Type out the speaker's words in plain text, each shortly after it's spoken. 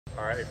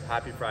All right,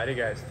 happy Friday,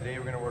 guys. Today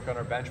we're gonna work on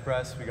our bench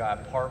press. We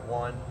got part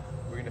one.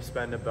 We're gonna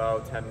spend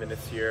about 10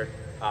 minutes here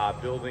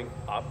building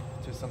up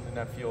to something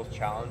that feels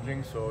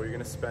challenging. So you're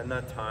gonna spend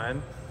that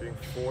time doing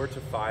 4 to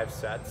 5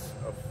 sets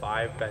of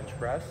 5 bench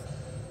press,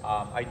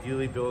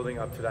 ideally building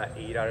up to that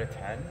 8 out of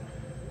 10.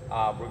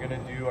 We're gonna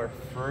do our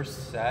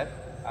first set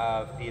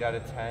of 8 out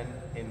of 10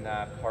 in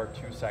that part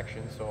 2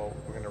 section. So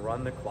we're gonna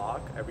run the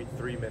clock every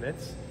 3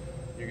 minutes.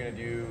 You're gonna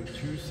do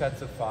 2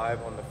 sets of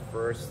 5 on the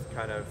first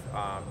kind of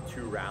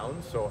 2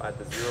 rounds. So at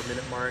the 0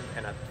 minute mark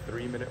and at the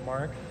 3 minute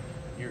mark,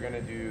 you're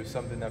gonna do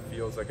something that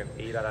feels like an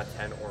 8 out of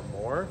 10 or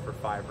more for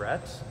 5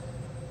 reps.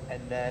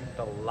 And then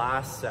the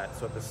last set,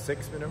 so at the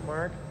 6 minute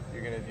mark,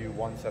 you're gonna do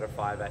 1 set of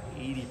 5 at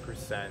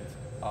 80%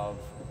 of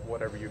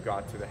whatever you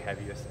got to the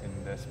heaviest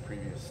in this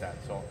previous set.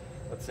 So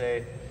let's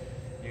say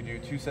you do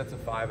 2 sets of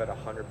 5 at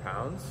 100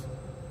 pounds.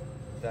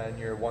 Then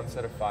your 1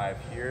 set of 5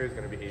 here is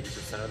going to be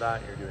 80% of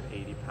that, and you're doing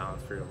 80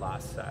 pounds for your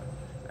last set.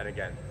 And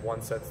again,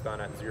 1 set's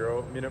done at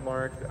 0 minute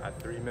mark, at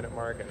 3 minute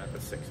mark, and at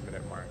the 6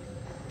 minute mark.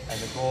 And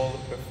the goal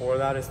before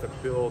that is to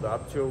build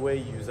up to a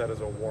weight, use that as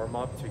a warm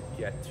up to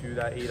get to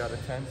that 8 out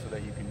of 10 so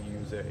that you can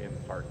use it in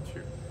part 2.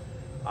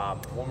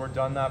 When we're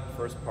done that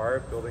first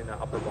part, building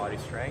that upper body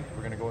strength,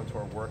 we're going to go into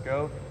our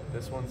workout.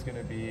 This one's going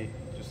to be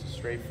just a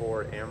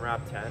straightforward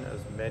AMRAP 10, as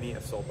many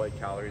assault bike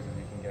calories as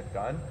you can get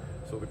done.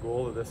 So the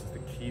goal of this is to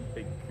keep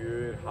a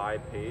good high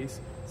pace,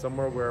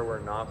 somewhere where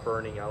we're not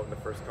burning out in the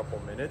first couple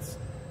minutes.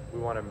 We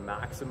want to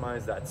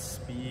maximize that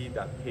speed,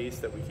 that pace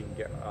that we can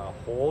get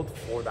hold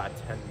for that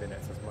 10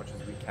 minutes as much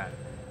as we can.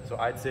 So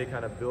I'd say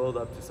kind of build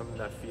up to something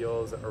that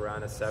feels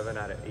around a 7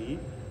 out of 8,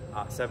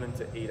 7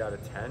 to 8 out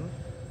of 10,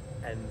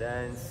 and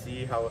then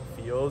see how it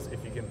feels.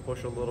 If you can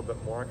push a little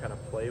bit more, kind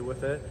of play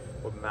with it,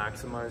 but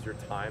maximize your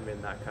time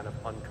in that kind of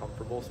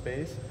uncomfortable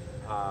space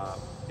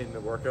in the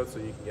workout so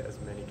you can get as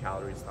many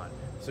calories done.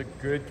 It's a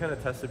good kind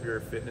of test of your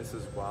fitness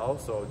as well.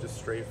 So just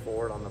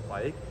straightforward on the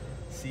bike,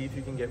 see if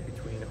you can get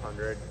between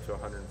 100 to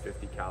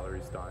 150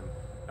 calories done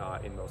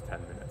in those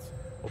 10 minutes.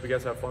 Hope you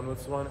guys have fun with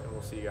this one, and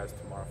we'll see you guys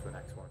tomorrow for the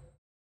next one.